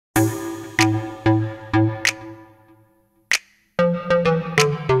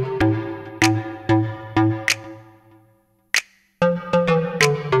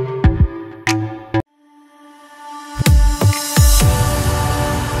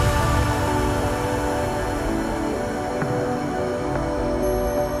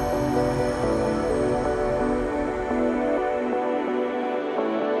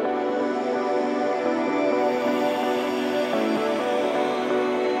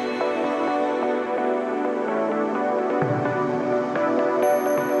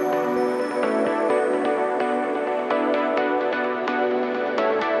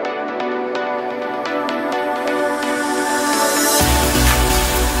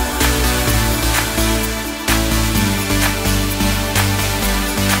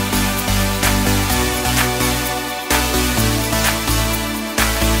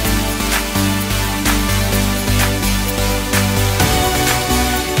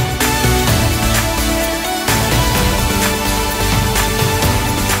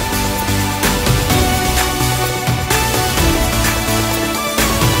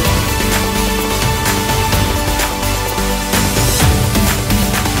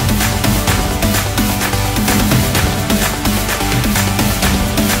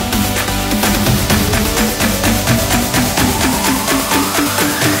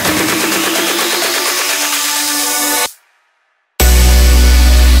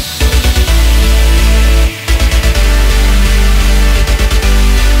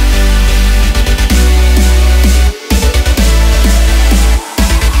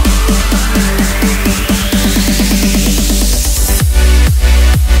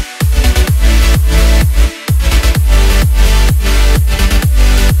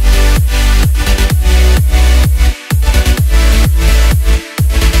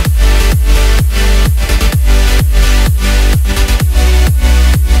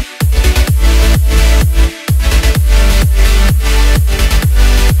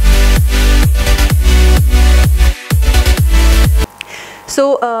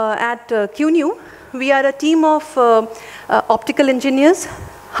QuNu, we are a team of optical engineers,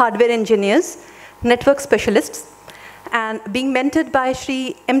 hardware engineers, network specialists, and being mentored by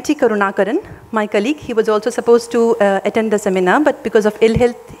Shri M.T. Karunakaran, my colleague. He was also supposed to attend the seminar, but because of ill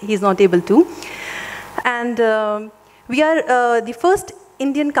health, he's not able to. And we are the first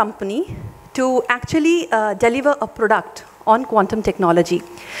Indian company to actually deliver a product on quantum technology.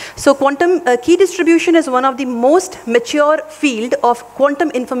 So quantum key distribution is one of the most mature field of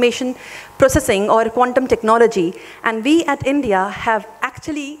quantum information processing or quantum technology. And we at India have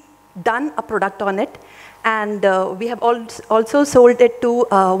actually done a product on it. And we have also sold it to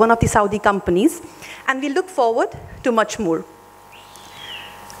one of the Saudi companies. And we look forward to much more.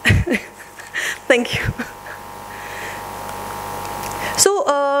 Thank you. So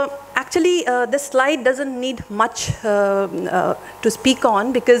actually, this slide doesn't need much to speak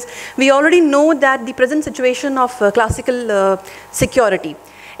on, because we already know that the present situation of classical security,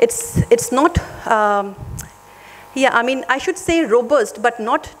 it's not, yeah, I mean, I should say robust, but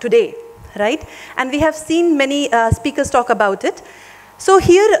not today, right? And we have seen many speakers talk about it. So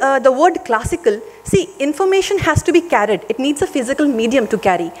here, the word classical, see, information has to be carried. It needs a physical medium to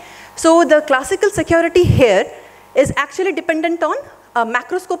carry. So the classical security here is actually dependent on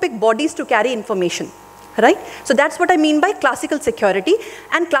macroscopic bodies to carry information, right? So that's what I mean by classical security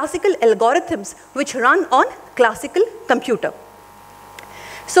and classical algorithms which run on classical computer.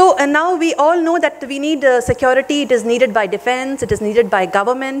 So now we all know that we need security. It is needed by defense, it is needed by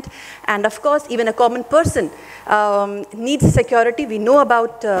government, and of course even a common person needs security. We know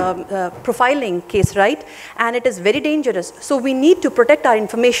about profiling case, right? And it is very dangerous. So we need to protect our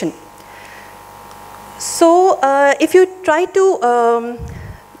information. So if you try to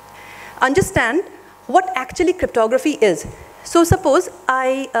understand what actually cryptography is. So suppose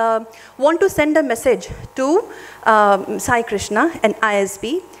I want to send a message to Sai Krishna, an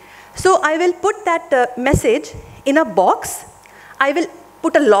ISP. So I will put that message in a box. I will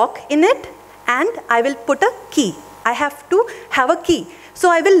put a lock in it, and I will put a key. I have to have a key. So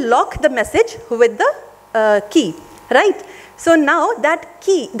I will lock the message with the key, right? So now that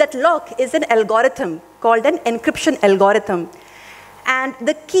key, that lock is an algorithm called an encryption algorithm. And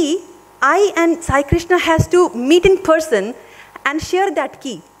the key, I and Sai Krishna has to meet in person and share that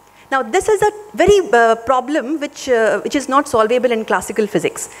key. Now this is a very problem which is not solvable in classical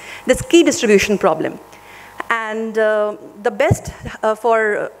physics, this key distribution problem. And the best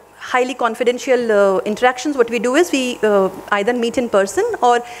for highly confidential interactions, what we do is we either meet in person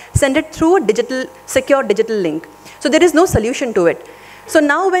or send it through a secure digital link. So there is no solution to it. So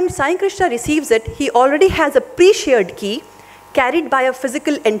now when Sai Krishna receives it, he already has a pre-shared key carried by a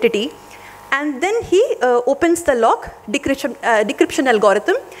physical entity, and then he opens the lock decryption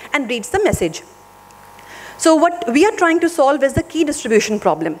algorithm and reads the message. So what we are trying to solve is the key distribution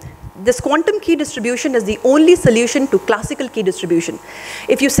problem. This quantum key distribution is the only solution to classical key distribution.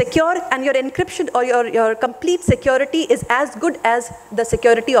 If you secure and your encryption or your complete security is as good as the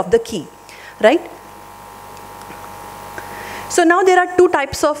security of the key, right? So now there are two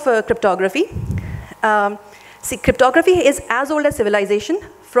types of cryptography. See, cryptography is as old as civilization,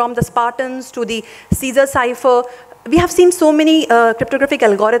 from the Spartans to the Caesar cipher. We have seen so many cryptographic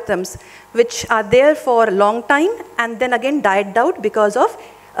algorithms which are there for a long time and then again died out because of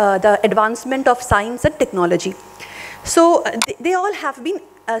the advancement of science and technology. So they all have been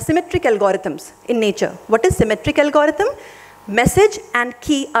symmetric algorithms in nature. What is symmetric algorithm? Message and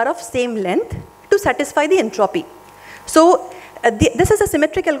key are of same length to satisfy the entropy. So this is a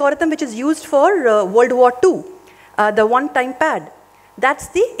symmetric algorithm which is used for World War II, the one-time pad. That's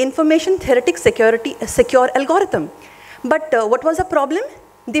the information theoretic secure algorithm. But what was the problem?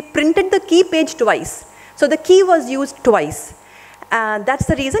 They printed the key page twice. So the key was used twice. That's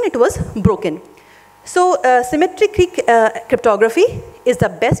the reason it was broken. So symmetric cryptography is the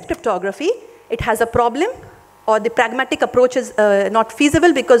best cryptography. It has a problem, or the pragmatic approach is not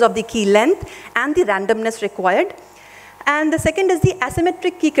feasible because of the key length and the randomness required. And the second is the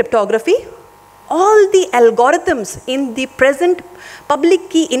asymmetric key cryptography. All the algorithms in the present public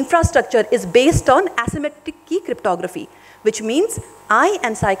key infrastructure is based on asymmetric key cryptography, which means I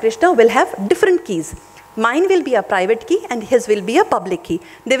and Sai Krishna will have different keys. Mine will be a private key and his will be a public key.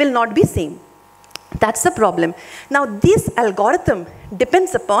 They will not be same. That's the problem. Now this algorithm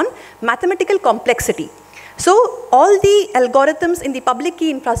depends upon mathematical complexity. So all the algorithms in the public key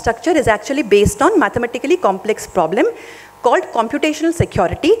infrastructure is actually based on mathematically complex problem called computational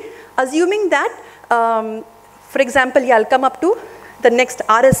security, assuming that, for example, I'll come up to the next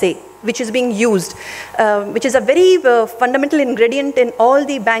RSA, which is being used, which is a very fundamental ingredient in all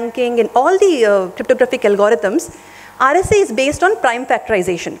the banking, in all the cryptographic algorithms. RSA is based on prime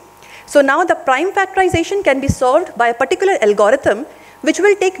factorization. So now the prime factorization can be solved by a particular algorithm which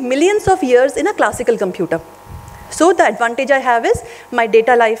will take millions of years in a classical computer. So the advantage I have is my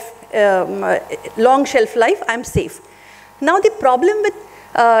data life, long shelf life, I'm safe. Now the problem with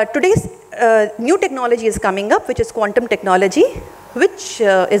today's new technology is coming up, which is quantum technology, which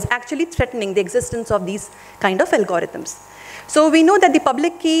is actually threatening the existence of these kind of algorithms. So we know that the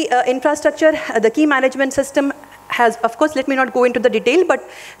public key infrastructure, the key management system has, of course, let me not go into the detail, but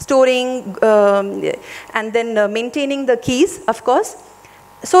storing and then maintaining the keys, of course.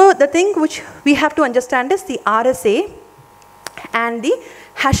 So the thing which we have to understand is the RSA and the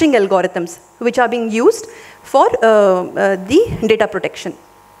hashing algorithms, which are being used for the data protection.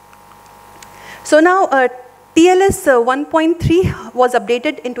 So now TLS 1.3 was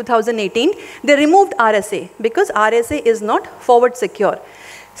updated in 2018. They removed RSA because RSA is not forward secure.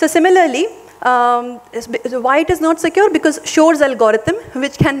 So similarly, why it is not secure? Because Shor's algorithm,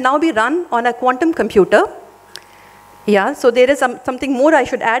 which can now be run on a quantum computer. Yeah, so there is something more I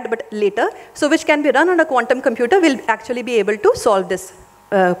should add, but later. So which can be run on a quantum computer will actually be able to solve this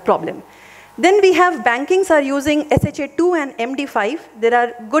problem. Then we have bankings are using SHA-2 and MD5. There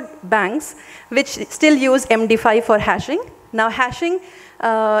are good banks which still use MD5 for hashing. Now hashing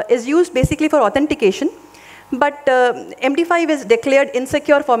is used basically for authentication, but MD5 is declared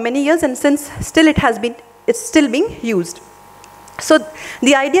insecure for many years, and since still it's still being used. So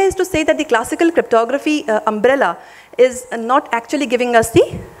the idea is to say that the classical cryptography umbrella is not actually giving us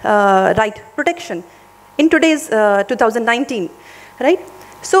the right protection in today's 2019, right?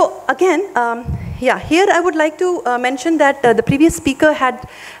 So again, yeah, here I would like to mention that the previous speaker had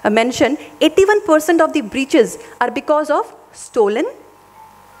mentioned 81% of the breaches are because of stolen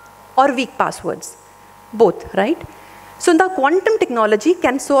or weak passwords, both, right? So the quantum technology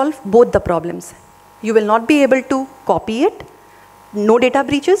can solve both the problems. You will not be able to copy it, no data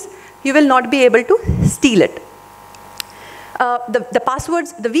breaches. You will not be able to steal it. The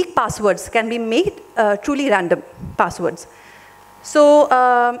passwords, the weak passwords can be made truly random passwords. So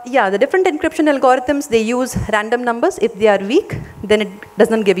yeah, the different encryption algorithms, they use random numbers. If they are weak, then it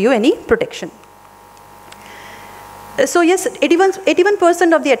doesn't give you any protection. So yes,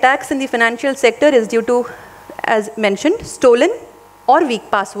 81% of the attacks in the financial sector is due to, as mentioned, stolen or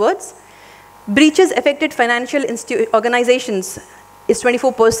weak passwords. Breaches affected financial organizations is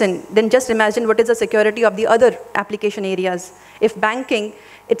 24%. Then just imagine what is the security of the other application areas. If banking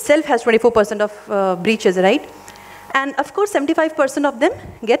itself has 24% of breaches, right? And of course, 75% of them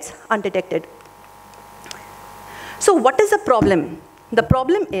gets undetected. So what is the problem? The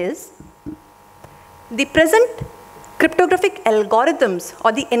problem is the present cryptographic algorithms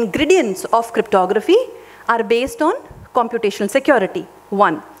or the ingredients of cryptography are based on computational security.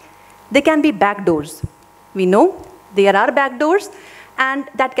 One, they can be backdoors. We know there are backdoors, and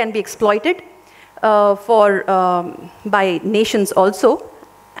that can be exploited by nations also.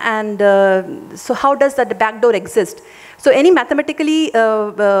 And so how does that backdoor exist? So any mathematically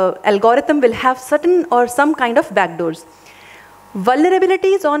algorithm will have certain or some kind of backdoors.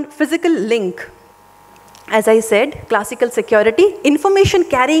 Vulnerabilities on physical link. As I said, classical security, information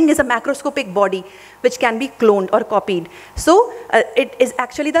carrying is a macroscopic body which can be cloned or copied. So it is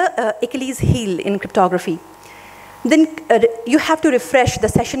actually the Achilles heel in cryptography. Then you have to refresh the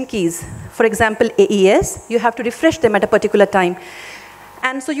session keys. For example, AES, you have to refresh them at a particular time.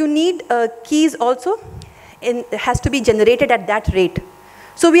 And so you need keys also, it has to be generated at that rate.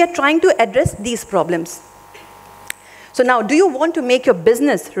 So we are trying to address these problems. So now, do you want to make your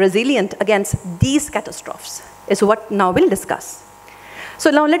business resilient against these catastrophes? Is what now we'll discuss. So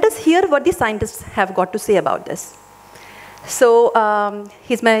now let us hear what the scientists have got to say about this. So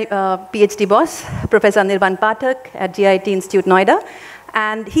he's my PhD boss, Professor Anirban Pathak at GIT Institute, Noida.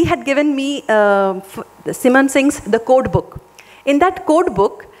 And he had given me Simon Singh's The Code Book. In that code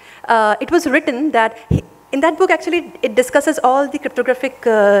book, it was written that, in that book actually it discusses all the cryptographic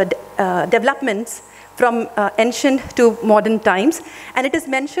developments from ancient to modern times. And it is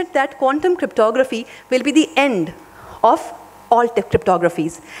mentioned that quantum cryptography will be the end of all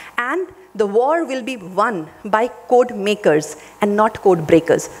cryptographies. And the war will be won by code makers and not code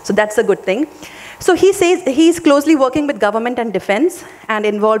breakers. So that's a good thing. So he says he's closely working with government and defense and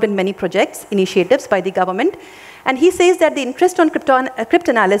involved in many projects, initiatives by the government. And he says that the interest on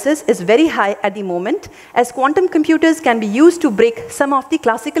cryptanalysis is very high at the moment, as quantum computers can be used to break some of the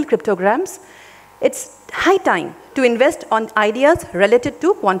classical cryptograms. It's high time to invest on ideas related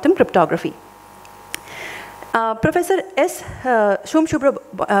to quantum cryptography. Professor S. Shomshubra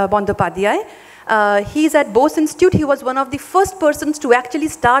Bandyopadhyay He's at Bose Institute. He was one of the first persons to actually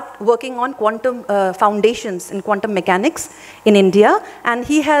start working on quantum foundations in quantum mechanics in India. And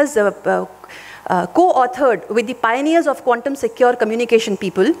he has co-authored with the pioneers of quantum secure communication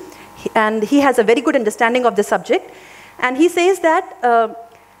people. And he has a very good understanding of the subject. And he says that,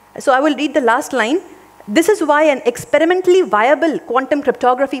 so I will read the last line. This is why an experimentally viable quantum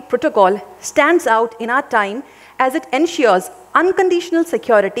cryptography protocol stands out in our time, as it ensures unconditional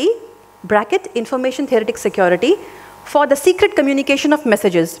security, bracket information theoretic security, for the secret communication of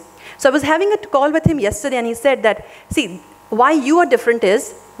messages. So I was having a call with him yesterday, and he said that, see, why you are different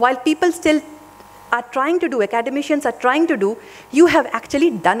is, while people still are trying to do, academicians are trying to do, you have actually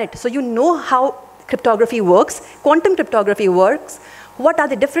done it. So you know how cryptography works, quantum cryptography works, what are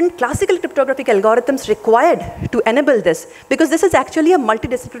the different classical cryptographic algorithms required to enable this, because this is actually a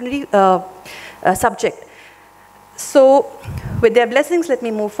multidisciplinary subject. So with their blessings, let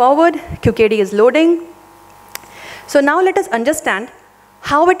me move forward. QKD is loading. So now let us understand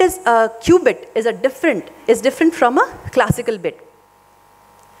how it is a qubit is different from a classical bit.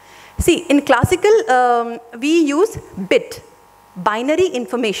 See, in classical, we use bit, binary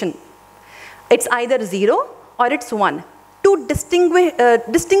information. It's either 0 or it's 1. Two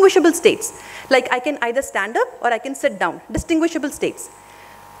distinguishable states. Like I can either stand up or I can sit down. Distinguishable states.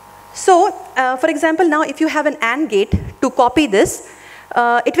 So, for example, now if you have an AND gate, to copy this,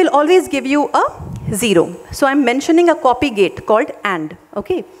 it will always give you a 0. So I'm mentioning a copy gate called AND.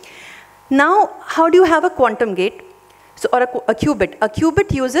 Okay. Now, how do you have a quantum gate? So, or a qubit. A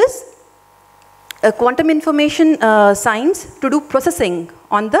qubit uses quantum information signs to do processing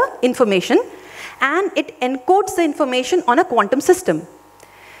on the information, and it encodes the information on a quantum system.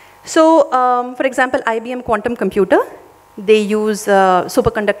 So, for example, IBM quantum computer, they use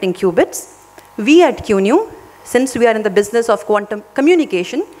superconducting qubits. We at QuNu, since we are in the business of quantum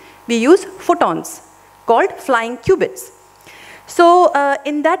communication, we use photons called flying qubits. So,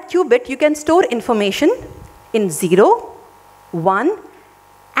 in that qubit, you can store information in 0, 1,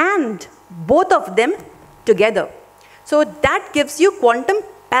 and both of them together. So, that gives you quantum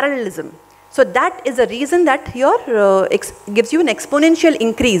parallelism. So that is a reason that your gives you an exponential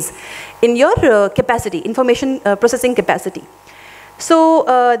increase in your capacity, information processing capacity. So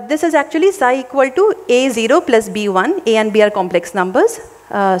this is actually psi equal to A0 plus B1. A and B are complex numbers.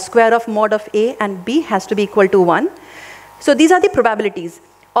 Square of mod of A and B has to be equal to 1. So these are the probabilities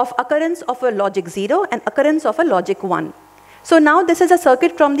of occurrence of a logic 0 and occurrence of a logic 1. So now this is a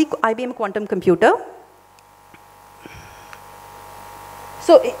circuit from the IBM quantum computer.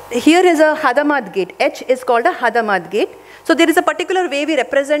 So here is a Hadamard gate. H is called a Hadamard gate. So there is a particular way we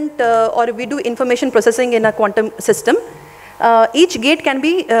represent or we do information processing in a quantum system. Each gate can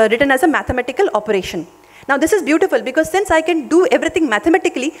be written as a mathematical operation. Now this is beautiful because since I can do everything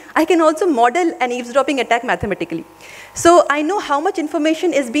mathematically, I can also model an eavesdropping attack mathematically. So I know how much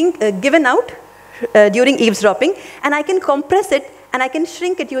information is being given out during eavesdropping, and I can compress it and I can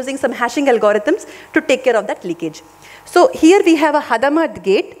shrink it using some hashing algorithms to take care of that leakage. So here we have a Hadamard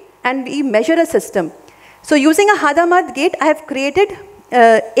gate and we measure a system. So using a Hadamard gate, I have created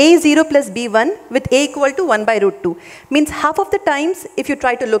A0 plus B1 with A equal to 1 by root 2. Means half of the times if you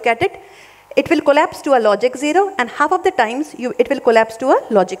try to look at it, it will collapse to a logic 0, and half of the times it will collapse to a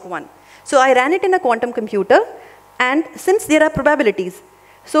logic 1. So I ran it in a quantum computer, and since there are probabilities,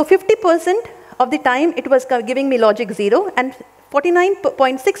 so 50% of the time it was giving me logic 0 and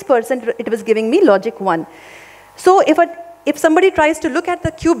 49.6% it was giving me logic 1. So if somebody tries to look at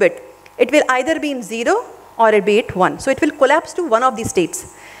the qubit, it will either be in 0 or it be at 1. So it will collapse to one of these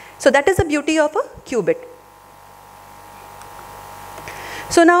states. So that is the beauty of a qubit.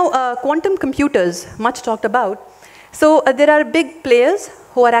 So now quantum computers, much talked about. So there are big players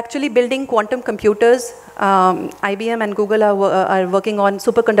who are actually building quantum computers. IBM and Google are working on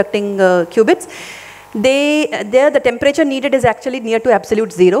superconducting qubits. There the temperature needed is actually near to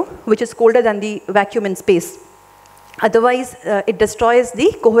absolute 0, which is colder than the vacuum in space. Otherwise, it destroys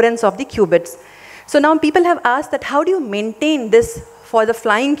the coherence of the qubits. So now people have asked that how do you maintain this for the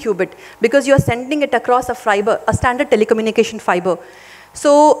flying qubit? Because you are sending it across a fiber, a standard telecommunication fiber.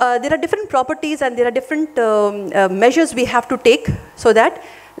 So there are different properties and there are different measures we have to take so that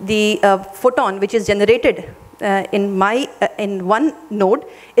the photon which is generated in one node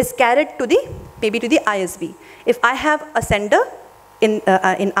is carried to maybe to the ISB. If I have a sender in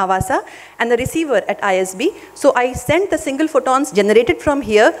Avasa and the receiver at ISB, so I send the single photons generated from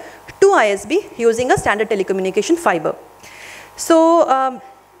here to ISB using a standard telecommunication fiber. So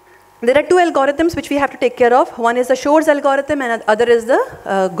there are two algorithms which we have to take care of. One is the Shor's algorithm and the other is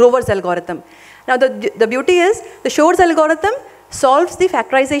the Grover's algorithm. Now the beauty is the Shor's algorithm solves the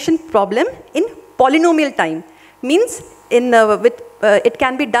factorization problem in polynomial time. Means it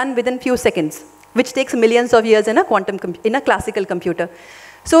can be done within few seconds, which takes millions of years in a classical computer.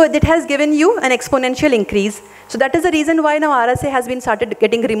 So it has given you an exponential increase. So that is the reason why now RSA has been started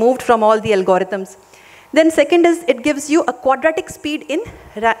getting removed from all the algorithms. Then second is it gives you a quadratic speed in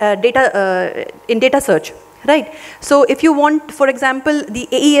data search, right? So if you want, for example, the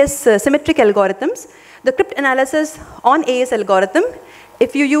AES symmetric algorithms, the crypt analysis on AES algorithm,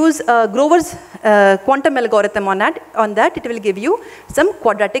 if you use Grover's quantum algorithm on that, it will give you some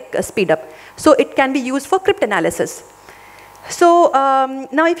quadratic speed up. So it can be used for crypt analysis. So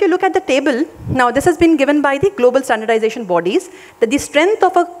now if you look at the table, now this has been given by the global standardization bodies, that the strength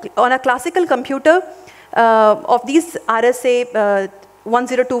of on a classical computer of these RSA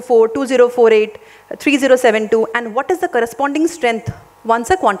 1024, 2048, 3072, and what is the corresponding strength once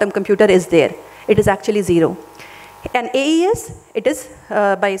a quantum computer is there? It is actually 0. And AES, it is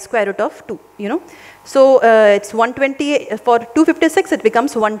by square root of 2, you know. So it's 128, for 256 it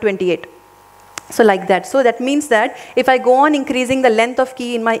becomes 128. So like that. So that means that if I go on increasing the length of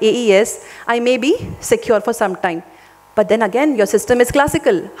key in my AES, I may be secure for some time. But then again, your system is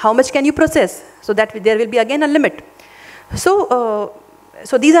classical. How much can you process? So that there will be again a limit. So,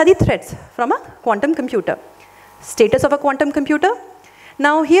 so these are the threats from a quantum computer. Status of a quantum computer.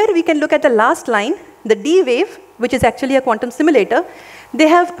 Now here we can look at the last line, the D wave, which is actually a quantum simulator. They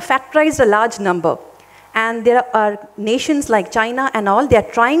have factorized a large number. And there are nations like China and all, they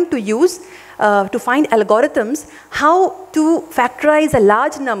are trying to use, to find algorithms, how to factorize a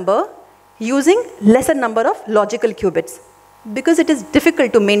large number using lesser number of logical qubits. Because it is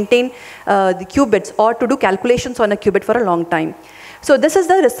difficult to maintain the qubits or to do calculations on a qubit for a long time. So this is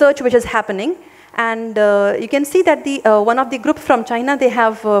the research which is happening. And you can see that the one of the group from China, they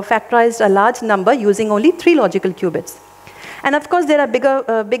have factorized a large number using only 3 logical qubits. And of course, there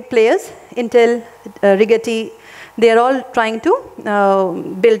are big players, Intel, Rigetti, they are all trying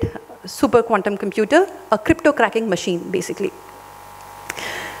to build super quantum computer, a crypto cracking machine, basically.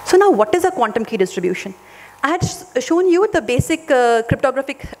 So now, what is a quantum key distribution? I had shown you the basic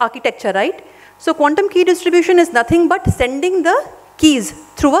cryptographic architecture, right? So quantum key distribution is nothing but sending the keys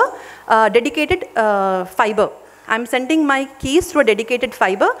through a dedicated fiber. I'm sending my keys through a dedicated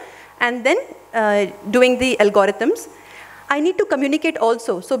fiber and then doing the algorithms. I need to communicate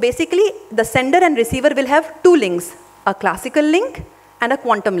also. So basically, the sender and receiver will have 2 links, a classical link and a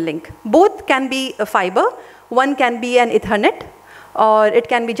quantum link. Both can be a fiber. One can be an Ethernet, or it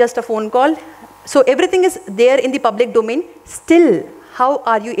can be just a phone call. So everything is there in the public domain. Still, how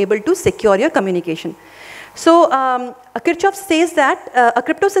are you able to secure your communication? So Kirchhoff says that a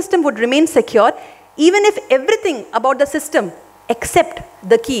crypto system would remain secure even if everything about the system except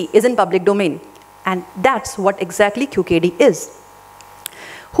the key is in public domain. And that's what exactly QKD is.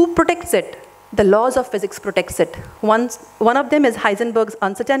 Who protects it? The laws of physics protects it. One of them is Heisenberg's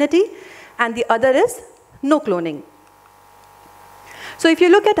uncertainty, and the other is no cloning. So if you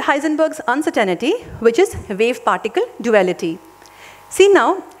look at Heisenberg's uncertainty, which is wave-particle duality. See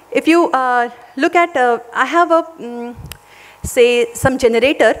now, if you look at, I have a, say, some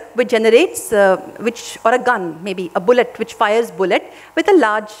generator which generates, or a gun, maybe a bullet, which fires bullet with a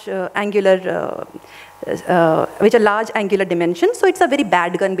large angular dimension. So it's a very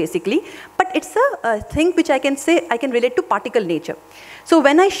bad gun basically, but it's a thing which I can say, I can relate to particle nature. So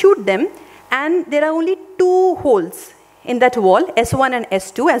when I shoot them, and there are only 2 holes in that wall, S1 and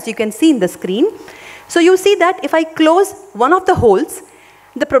S2, as you can see in the screen. So you see that if I close one of the holes,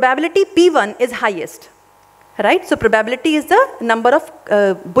 the probability P1 is highest, right? So probability is the number of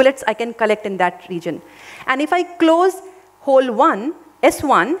bullets I can collect in that region. And if I close hole 1,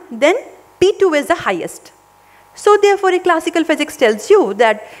 S1, then P2 is the highest. So therefore, classical physics tells you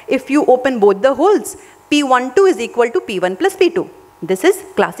that if you open both the holes, P12 is equal to P1 plus P2. This is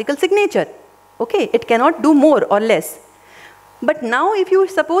classical signature. Okay, it cannot do more or less. But now if you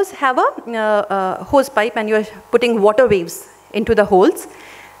suppose have a hose pipe and you are putting water waves into the holes,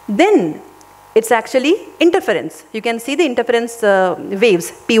 then it's actually interference. You can see the interference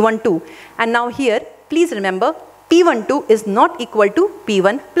waves, P12. And now here, please remember, P12 is not equal to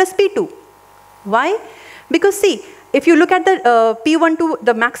P1 plus P2. Why? Because see, if you look at the P12,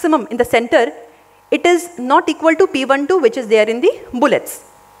 the maximum in the center, it is not equal to P12, which is there in the bullets,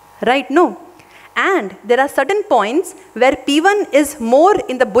 right? No. And there are certain points where P1 is more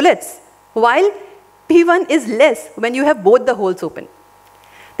in the bullets, while P1 is less when you have both the holes open.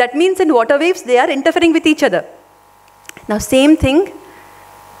 That means in water waves, they are interfering with each other. Now, same thing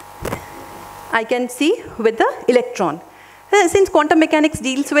I can see with the electron, Since quantum mechanics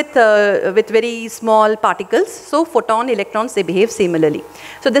deals with very small particles, so photon, electrons, they behave similarly.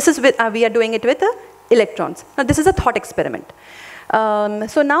 So this is with, we are doing it with electrons. Now this is a thought experiment.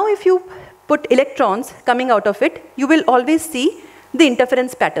 So now if you put electrons coming out of it, you will always see the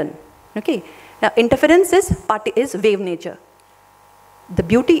interference pattern. Okay. Now interference is wave nature. The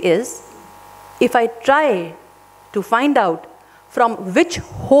beauty is, if I try to find out from which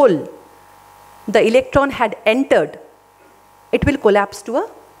hole the electron had entered, it will collapse to a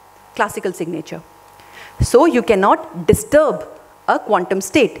classical signature. So you cannot disturb a quantum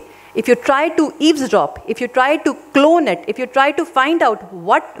state. If you try to eavesdrop, if you try to clone it, if you try to find out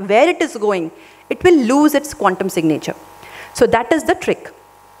where it is going, it will lose its quantum signature. So that is the trick.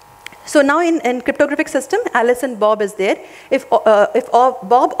 So now in cryptographic system, Alice and Bob is there. If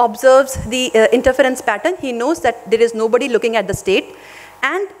Bob observes the interference pattern, he knows that there is nobody looking at the state.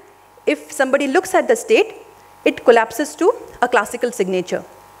 And if somebody looks at the state, it collapses to a classical signature.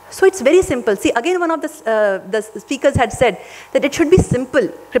 So it's very simple. See, again, one of the speakers had said that it should be simple.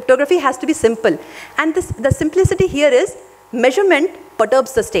 Cryptography has to be simple. And the simplicity here is measurement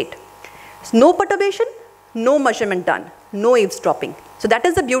perturbs the state. No perturbation, no measurement done, no eavesdropping. So that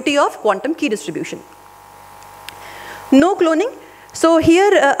is the beauty of quantum key distribution. No cloning. So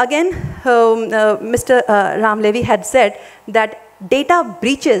here again, Mr. Ram Levy had said that data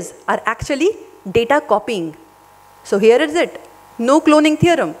breaches are actually data copying. So here is it, no cloning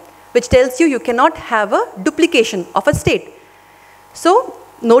theorem, which tells you cannot have a duplication of a state. So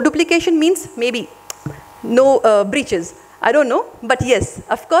no duplication means maybe no breaches. I don't know, but yes,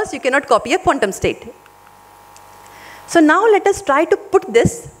 of course you cannot copy a quantum state. So now let us try to put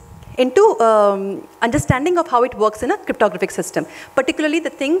this into understanding of how it works in a cryptographic system, particularly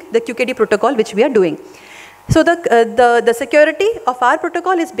the QKD protocol which we are doing. So the security of our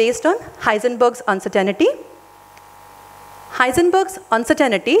protocol is based on Heisenberg's uncertainty. Heisenberg's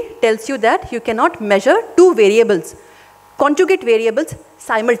uncertainty tells you that you cannot measure two variables, conjugate variables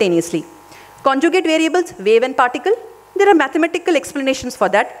simultaneously. Conjugate variables, wave and particle, there are mathematical explanations for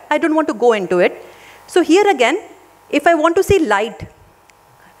that. I don't want to go into it. So here again, if I want to see light,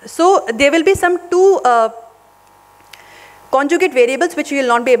 so there will be some two conjugate variables which we will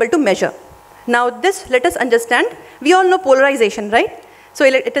not be able to measure. Now this, let us understand, we all know polarization, right? So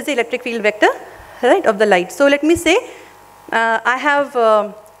it is the electric field vector, right, of the light. So let me say, I have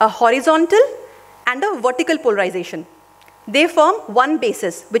a horizontal and a vertical polarization. They form one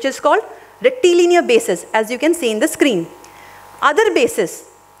basis, which is called rectilinear basis, as you can see in the screen. Other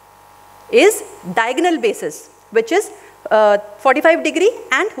basis is diagonal basis, which is 45 degree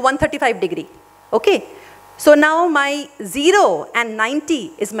and 135 degree. Okay. So now my 0 and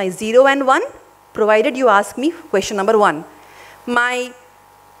 90 is my 0 and 1, provided you ask me question number 1. My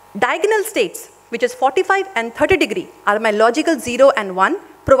diagonal states, which is 45 and 30 degree, are my logical 0 and 1,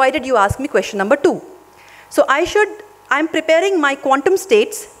 provided you ask me question number 2. So I'm preparing my quantum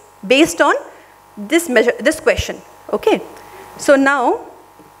states based on this question. Okay. So now,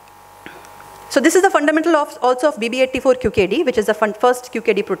 so this is the fundamental also of BB84 QKD, which is the first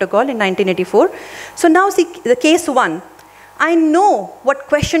QKD protocol in 1984. So now see the case 1. I know what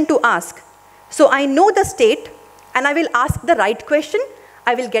question to ask. So I know the state and I will ask the right question.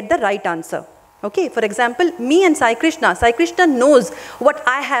 I will get the right answer. Okay. For example, me and Sai Krishna knows what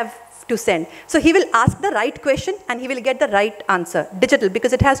I have to send. So he will ask the right question and he will get the right answer. Digital,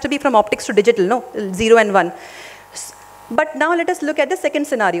 because it has to be from optics to digital, no? 0 and 1. But now let us look at the second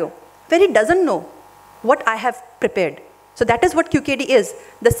scenario, where he doesn't know what I have prepared. So that is what QKD is.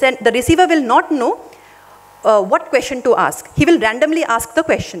 The receiver will not know what question to ask. He will randomly ask the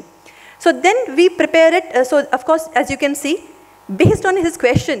question. So then we prepare it. So of course, as you can see, based on his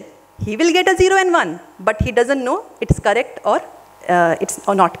question, he will get a 0 and 1, but he doesn't know it's correct or it's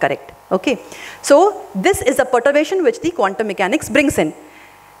not correct. Okay. So this is a perturbation which the quantum mechanics brings in.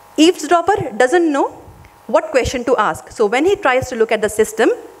 Eavesdropper doesn't know what question to ask. So when he tries to look at the system,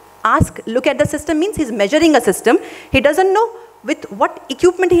 look at the system means he's measuring a system. He doesn't know with what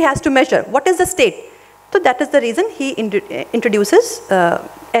equipment he has to measure. What is the state? So that is the reason he introduces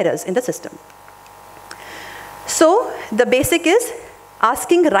errors in the system. So the basic is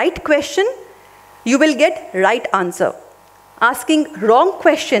asking right question, you will get right answer. Asking wrong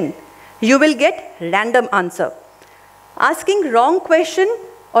question, you will get random answer. Asking wrong question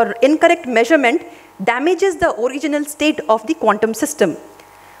or incorrect measurement damages the original state of the quantum system.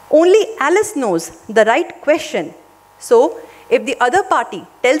 Only Alice knows the right question. So if the other party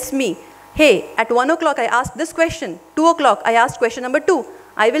tells me, hey, at 1 o'clock I asked this question, 2 o'clock I asked question number 2,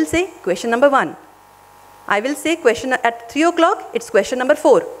 I will say question number 1. I will say question at 3 o'clock, it's question number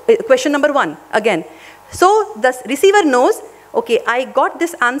 4, question number 1 again. So the receiver knows, okay, I got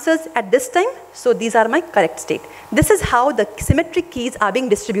this answers at this time, so these are my correct state. This is how the symmetric keys are being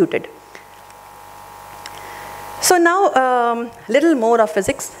distributed. So now, little more of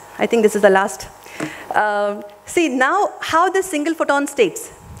physics. I think this is the last. See now how the single photon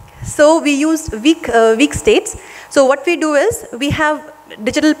states. So we used weak states. So what we do is, we have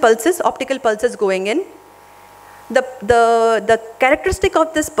digital pulses, optical pulses going in. The characteristic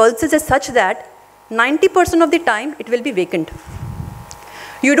of this pulses is such that 90% of the time it will be vacant.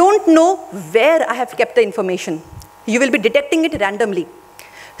 You don't know where I have kept the information. You will be detecting it randomly.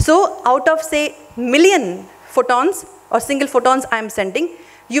 So out of say million photons or single photons I am sending,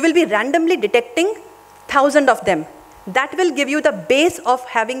 you will be randomly detecting 1,000 of them. That will give you the base of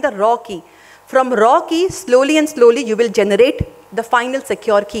having the raw key. From raw key, slowly and slowly you will generate the final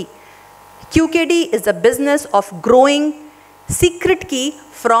secure key. QKD is the business of growing secret key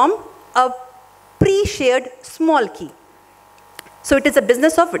from a pre-shared small key. So it is a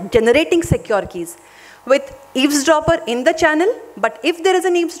business of generating secure keys with eavesdropper in the channel, but if there is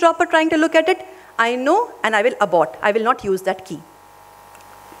an eavesdropper trying to look at it, I know and I will abort. I will not use that key.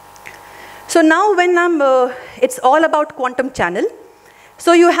 So now when it's all about quantum channel,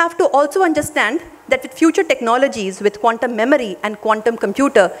 so you have to also understand that with future technologies, with quantum memory and quantum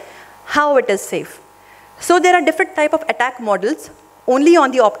computer, how it is safe. So there are different type of attack models only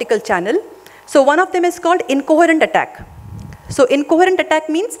on the optical channel. So one of them is called incoherent attack. So incoherent attack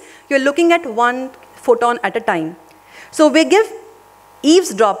means you're looking at one photon at a time. So we give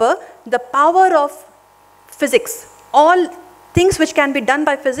eavesdropper the power of physics. All things which can be done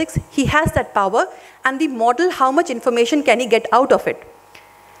by physics, he has that power, and we model how much information can he get out of it.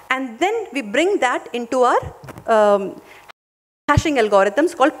 And then we bring that into our hashing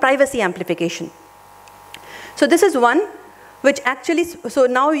algorithms called privacy amplification. So this is one which actually, so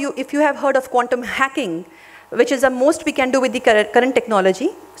now if you have heard of quantum hacking, which is the most we can do with the current technology,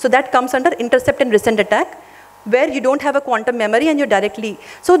 so that comes under intercept and resend attack, where you don't have a quantum memory and you directly,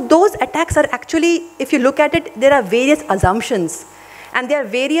 so those attacks are actually, if you look at it, there are various assumptions and there are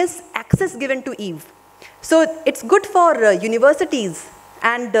various access given to Eve. So it's good for universities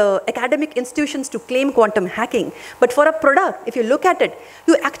and academic institutions to claim quantum hacking. But for a product, if you look at it,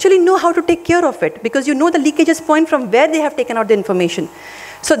 you actually know how to take care of it because you know the leakages point from where they have taken out the information.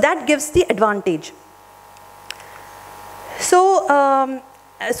 So that gives the advantage. So,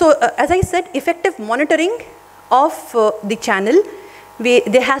 as I said, effective monitoring of the channel,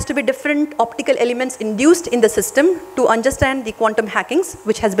 there has to be different optical elements induced in the system to understand the quantum hackings,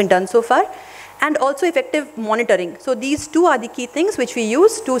 which has been done so far, and also effective monitoring. So these two are the key things which we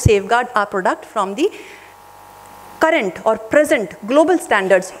use to safeguard our product from the current or present global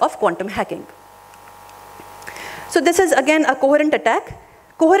standards of quantum hacking. So this is again a coherent attack.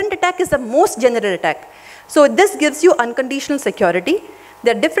 Coherent attack is the most general attack. So this gives you unconditional security.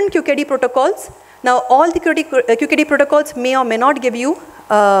 There are different QKD protocols. Now all the QKD protocols may or may not give you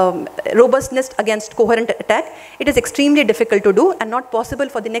robustness against coherent attack. It is extremely difficult to do and not possible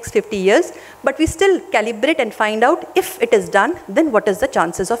for the next 50 years, but we still calibrate and find out if it is done, then what is the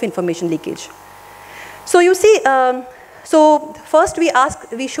chances of information leakage. So you see, so first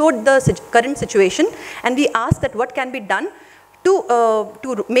we showed the current situation and we asked that what can be done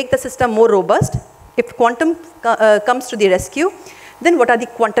to make the system more robust. If quantum comes to the rescue, then what are the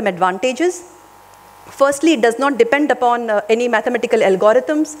quantum advantages? Firstly, it does not depend upon any mathematical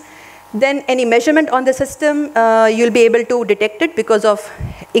algorithms. Then any measurement on the system, you'll be able to detect it because of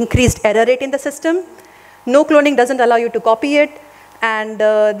increased error rate in the system. No cloning doesn't allow you to copy it. And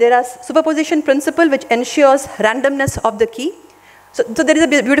there are superposition principle which ensures randomness of the key. So there is a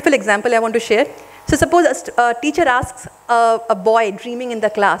beautiful example I want to share. So suppose a teacher asks a boy dreaming in the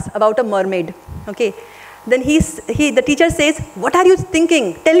class about a mermaid. Okay, then the teacher says, "What are you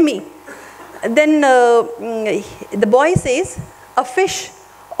thinking? Tell me." Then the boy says, "A fish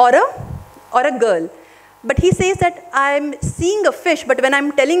or a girl." But he says that I'm seeing a fish, but when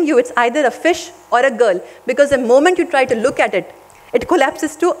I'm telling you it's either a fish or a girl, because the moment you try to look at it, it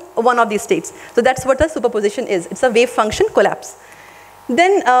collapses to one of these states. So that's what a superposition is. It's a wave function collapse.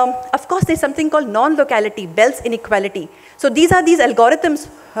 Then, of course, there's something called non-locality, Bell's inequality. So these are these algorithms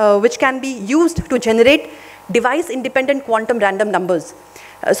which can be used to generate device-independent quantum random numbers.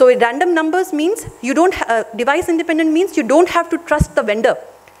 So random numbers means you don't, device-independent means you don't have to trust the vendor.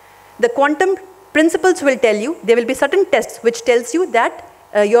 The quantum principles will tell you, there will be certain tests which tells you that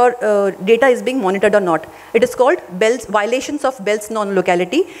your data is being monitored or not. It is called violations of Bell's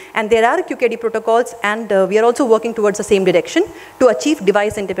non-locality, and there are QKD protocols, and we are also working towards the same direction to achieve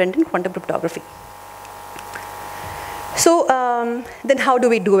device-independent quantum cryptography. So then how do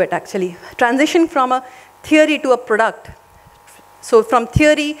we do it actually? Transition from a theory to a product. So from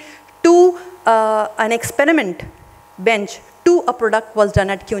theory to an experiment bench to a product was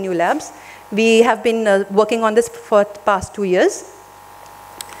done at QuNu Labs. We have been working on this for the past 2 years.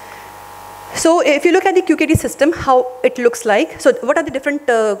 So if you look at the QKD system, how it looks like. So what are the different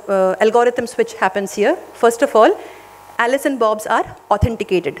algorithms which happens here? First of all, Alice and Bob's are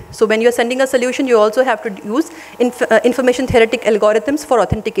authenticated. So when you're sending a solution, you also have to use information theoretic algorithms for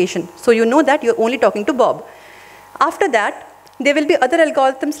authentication. So you know that you're only talking to Bob. After that, there will be other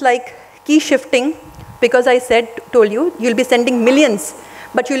algorithms like key shifting, because I told you, you'll be sending millions,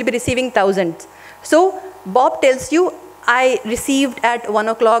 but you'll be receiving thousands. So Bob tells you, I received at 1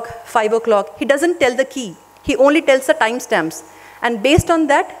 o'clock, 5 o'clock. He doesn't tell the key. He only tells the timestamps. And based on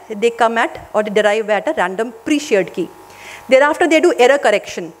that, they come at or they derive at a random pre-shared key. Thereafter, they do error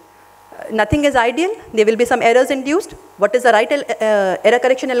correction. Nothing is ideal. There will be some errors induced. What is the right error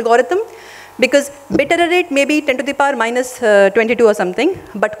correction algorithm? Because bit error rate may be 10 to the power minus 22 or something,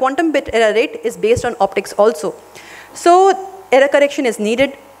 but quantum bit error rate is based on optics also. So error correction is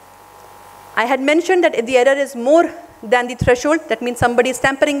needed. I had mentioned that if the error is more than the threshold, that means somebody is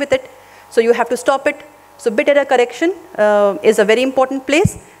tampering with it, so you have to stop it. So bit error correction is a very important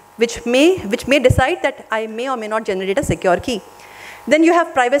place, which may decide that I may or may not generate a secure key. Then you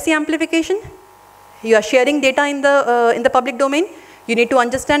have privacy amplification. You are sharing data in the public domain. You need to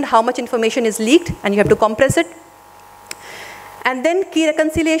understand how much information is leaked and you have to compress it. And then key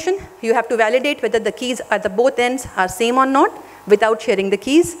reconciliation. You have to validate whether the keys at the both ends are same or not without sharing the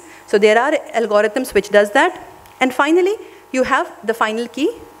keys. So there are algorithms which does that. And finally, you have the final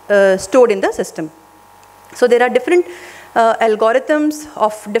key stored in the system. So there are different algorithms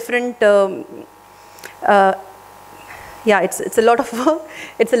of different, it's a lot of work.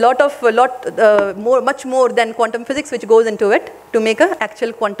 It's much more than quantum physics which goes into it to make an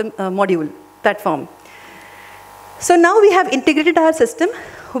actual quantum module platform. So now we have integrated our system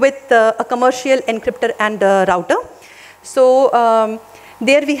with a commercial encryptor and router. So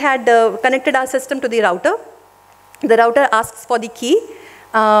there we had connected our system to the router. The router asks for the key.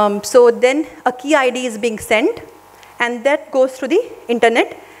 So then a key ID is being sent, and that goes through the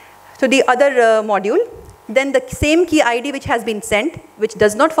internet to the other module. Then the same key ID which has been sent, which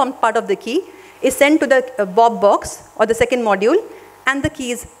does not form part of the key, is sent to the Bob box or the second module, and the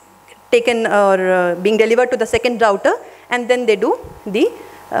key is taken or being delivered to the second router, and then they do the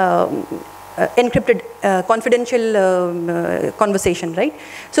encrypted confidential conversation, right?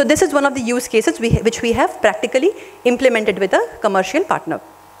 So this is one of the use cases which we have practically implemented with a commercial partner.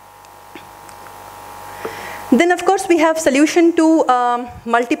 Then of course we have solution to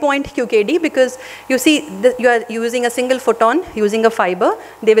multi-point QKD, because you see you are using a single photon using a fiber.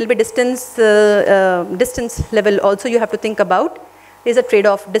 There will be distance level also you have to think about. There is a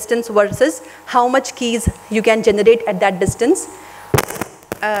trade-off, distance versus how much keys you can generate at that distance.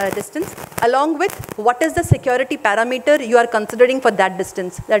 Along with what is the security parameter you are considering for that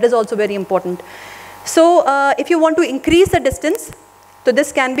distance. That is also very important. So if you want to increase the distance, so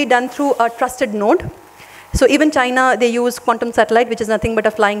this can be done through a trusted node. So even China, they use quantum satellite, which is nothing but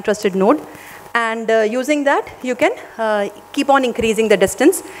a flying trusted node. And using that, you can keep on increasing the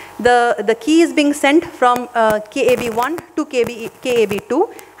distance. The key is being sent from KAB1 to KAB2,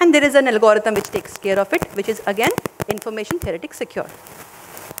 and there is an algorithm which takes care of it, which is again information theoretic secure.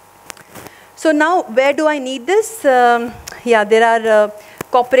 So now, where do I need this? There are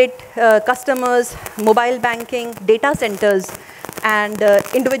corporate customers, mobile banking, data centers, and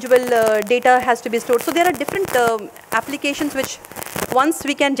individual data has to be stored. So there are different applications which, once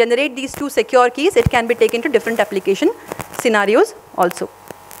we can generate these two secure keys, it can be taken to different application scenarios also.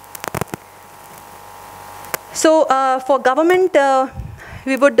 So for government,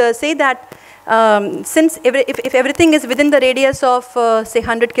 we would say that since if everything is within the radius of say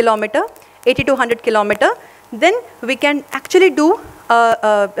 100 kilometer, 80 to 100 kilometer, then we can actually do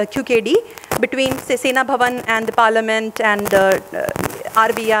a QKD between say Sena Bhavan and the Parliament and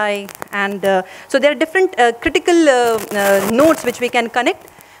RBI, and so there are different critical nodes which we can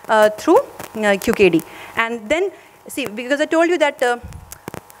connect through QKD. And then see, because I told you that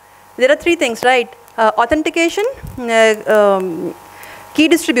there are three things, right? Authentication, key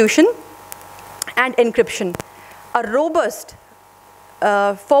distribution, and encryption. A robust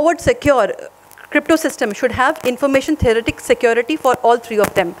forward secure crypto system should have information theoretic security for all three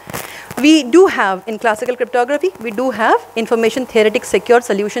of them. We do have, in classical cryptography, we do have information theoretic secure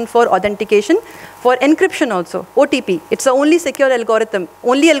solution for authentication, for encryption also, OTP. It's the only secure algorithm,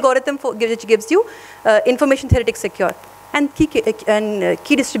 which gives you information theoretic secure. and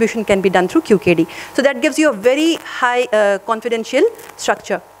key distribution can be done through QKD. So that gives you a very high confidential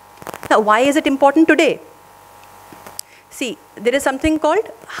structure. Now, why is it important today? See, there is something called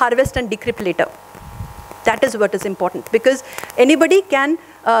harvest and decrypt later. That is what is important, because anybody can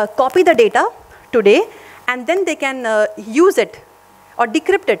copy the data today, and then they can use it or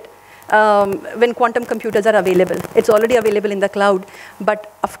decrypt it when quantum computers are available. It's already available in the cloud,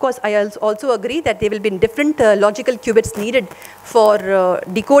 but of course I also agree that there will be different logical qubits needed for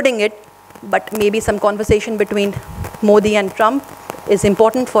decoding it, but maybe some conversation between Modi and Trump is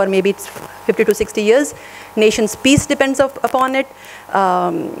important for maybe 50 to 60 years. Nation's peace depends upon it.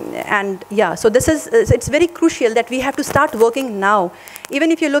 And yeah, so this is, it's very crucial that we have to start working now.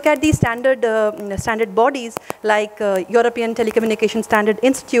 Even if you look at the standard bodies like European Telecommunication Standard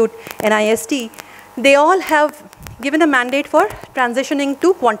Institute, NIST, they all have given a mandate for transitioning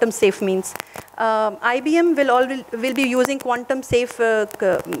to quantum safe means. IBM will be using quantum safe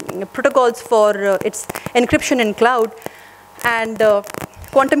protocols for its encryption in cloud. And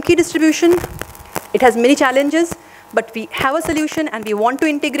quantum key distribution, it has many challenges, but we have a solution and we want to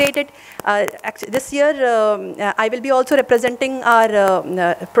integrate it. Actually, this year, I will be also representing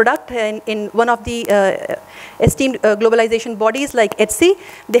our product in one of the esteemed globalization bodies like HC.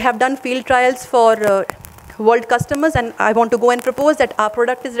 They have done field trials for world customers, and I want to go and propose that our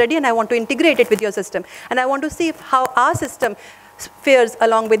product is ready and I want to integrate it with your system. And I want to see how our system fares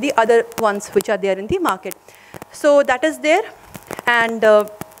along with the other ones which are there in the market. So that is there. And of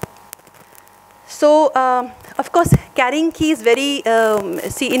course, carrying key is very,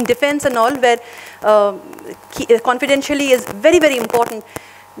 see in defense and all, where confidentially is very, very important.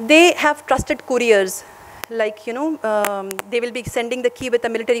 They have trusted couriers. Like, you know, they will be sending the key with a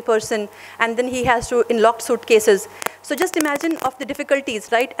military person, and then he has to, in locked suitcases. So just imagine of the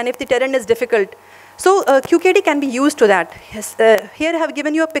difficulties, right? And if the terrain is difficult. So QKD can be used to that. Yes, here I have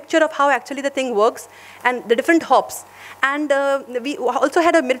given you a picture of how actually the thing works and the different hops. And we also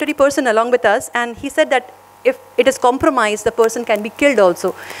had a military person along with us, and he said that if it is compromised, the person can be killed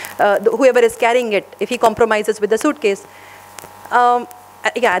also, whoever is carrying it, if he compromises with the suitcase.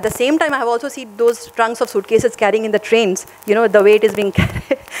 Yeah, at the same time, I have also seen those trunks of suitcases carrying in the trains, you know, the way it is being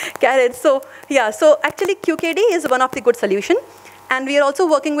carried. So yeah, so actually QKD is one of the good solution. And we are also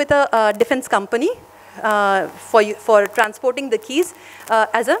working with a defense company for transporting the keys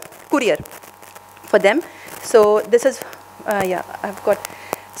as a courier for them. So this is, yeah, I've got.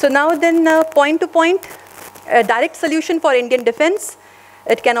 So now then point-to-point, a direct solution for Indian defense.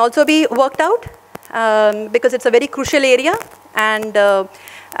 It can also be worked out because it's a very crucial area, and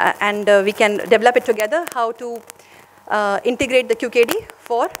we can develop it together, how to integrate the QKD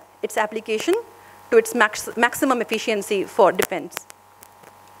for its application to its maximum efficiency for defense.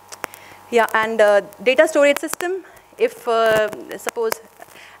 Yeah, and data storage system, if suppose,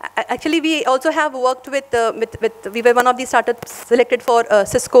 actually we also have worked with, we were one of the startups selected for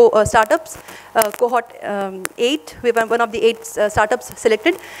Cisco startups, cohort 8, we were one of the 8 startups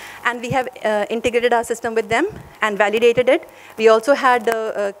selected, and we have integrated our system with them and validated it. We also had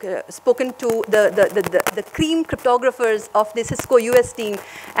spoken to the cream cryptographers of the Cisco US team,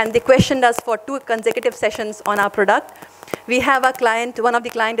 and they questioned us for 2 consecutive sessions on our product. We have a client, one of the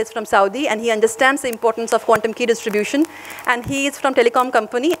clients is from Saudi, and he understands the importance of quantum key distribution, and he is from telecom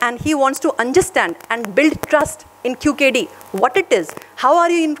company, and he wants to understand and build trust in QKD, what it is, how are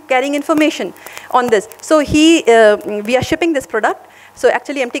you carrying information on this. So we are shipping this product. So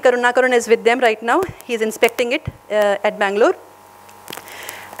actually MT Karunakaran is with them right now. He's inspecting it at Bangalore.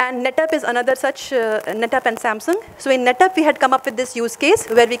 And NetApp is another such, NetApp and Samsung. So in NetApp, we had come up with this use case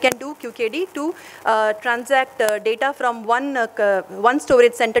where we can do QKD to transact data from one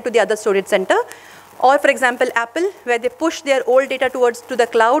storage center to the other storage center. Or for example, Apple, where they push their old data to the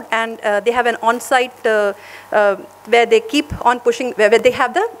cloud, and they have an on-site where they keep on pushing, where they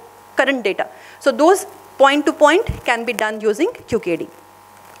have the current data. So those point-to-point can be done using QKD.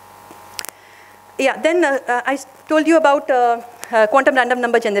 Yeah, then I told you about quantum random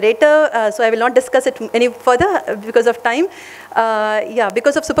number generator, so I will not discuss it any further because of time. Yeah,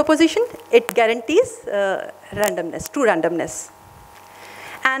 because of superposition, it guarantees randomness, true randomness.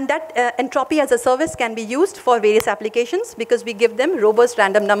 And that entropy as a service can be used for various applications because we give them robust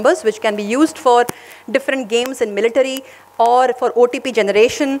random numbers which can be used for different games in military or for OTP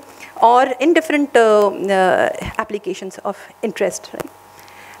generation or in different applications of interest. Right?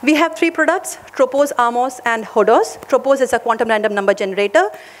 We have 3 products, Tropos, Amos, and Hodos. Tropos is a quantum random number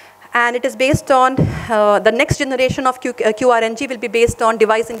generator. And it is based on, the next generation of QRNG will be based on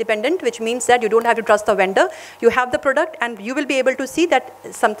device independent, which means that you don't have to trust the vendor. You have the product and you will be able to see that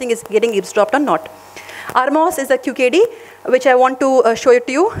something is getting eavesdropped or not. ARMOS is a QKD, which I want to show it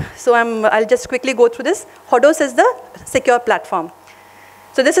to you. So I'll just quickly go through this. HODOS is the secure platform.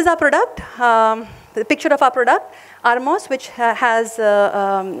 So this is our product, the picture of our product. ARMOS, which has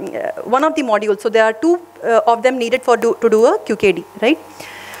one of the modules. So there are two of them needed to do a QKD, right?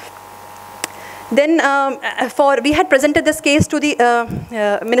 Then we had presented this case to the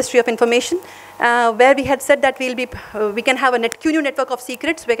Ministry of Information, where we had said that we can have a QuNu network of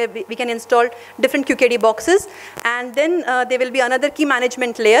secrets where we can install different QKD boxes, and then there will be another key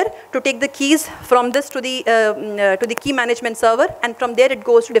management layer to take the keys from this to the key management server, and from there it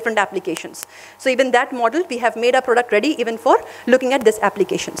goes to different applications. So even that model, we have made our product ready even for looking at these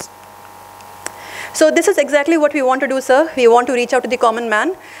applications. So this is exactly what we want to do, sir. We want to reach out to the common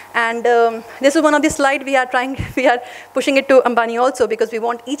man. And this is one of the slides we are pushing it to Ambani also, because we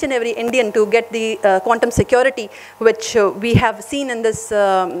want each and every Indian to get the quantum security, which we have seen in this,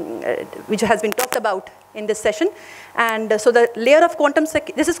 which has been talked about in this session. And so the layer of quantum,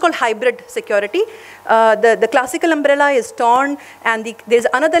 this is called hybrid security. The classical umbrella is torn, and there's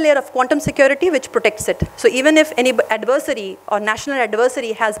another layer of quantum security which protects it. So even if any adversary or national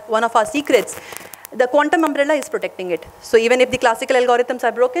adversary has one of our secrets, the quantum umbrella is protecting it. So even if the classical algorithms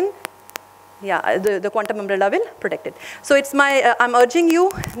are broken, yeah, the quantum umbrella will protect it. So it's I'm urging you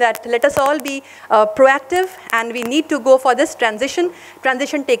that let us all be proactive, and we need to go for this transition.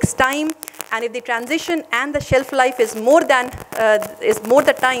 Transition takes time, and if the transition and the shelf life is more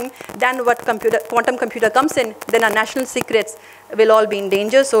the time than what quantum computer comes in, then our national secrets will all be in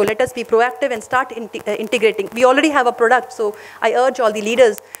danger. So let us be proactive and start integrating. We already have a product, so I urge all the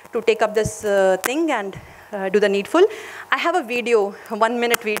leaders to take up this thing and do the needful. I have a video, a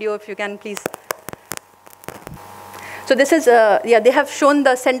 1-minute video, if you can please. So this is, yeah, they have shown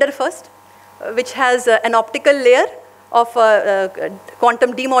the sender first, which has an optical layer of a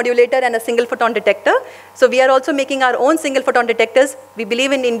quantum demodulator and a single photon detector. So we are also making our own single photon detectors. We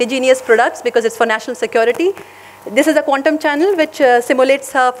believe in indigenous products because it's for national security. This is a quantum channel which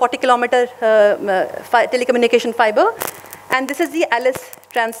simulates a 40-kilometer telecommunication fiber. And this is the ALICE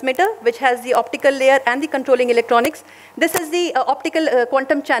transmitter, which has the optical layer and the controlling electronics. This is the optical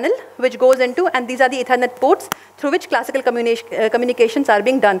quantum channel, which goes into, and these are the Ethernet ports through which classical communications are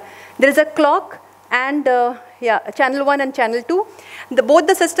being done. There is a clock and yeah, channel 1 and channel 2. Both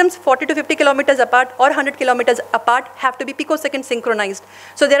the systems, 40 to 50 kilometers apart or 100 kilometers apart, have to be picosecond synchronized.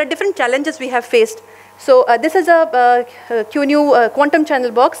 So there are different challenges we have faced. So this is a QuNu quantum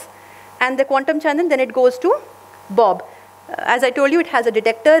channel box, and the quantum channel, then it goes to Bob. As I told you, it has a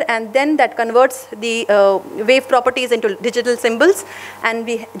detector, and then that converts the wave properties into digital symbols, and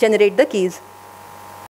we generate the keys.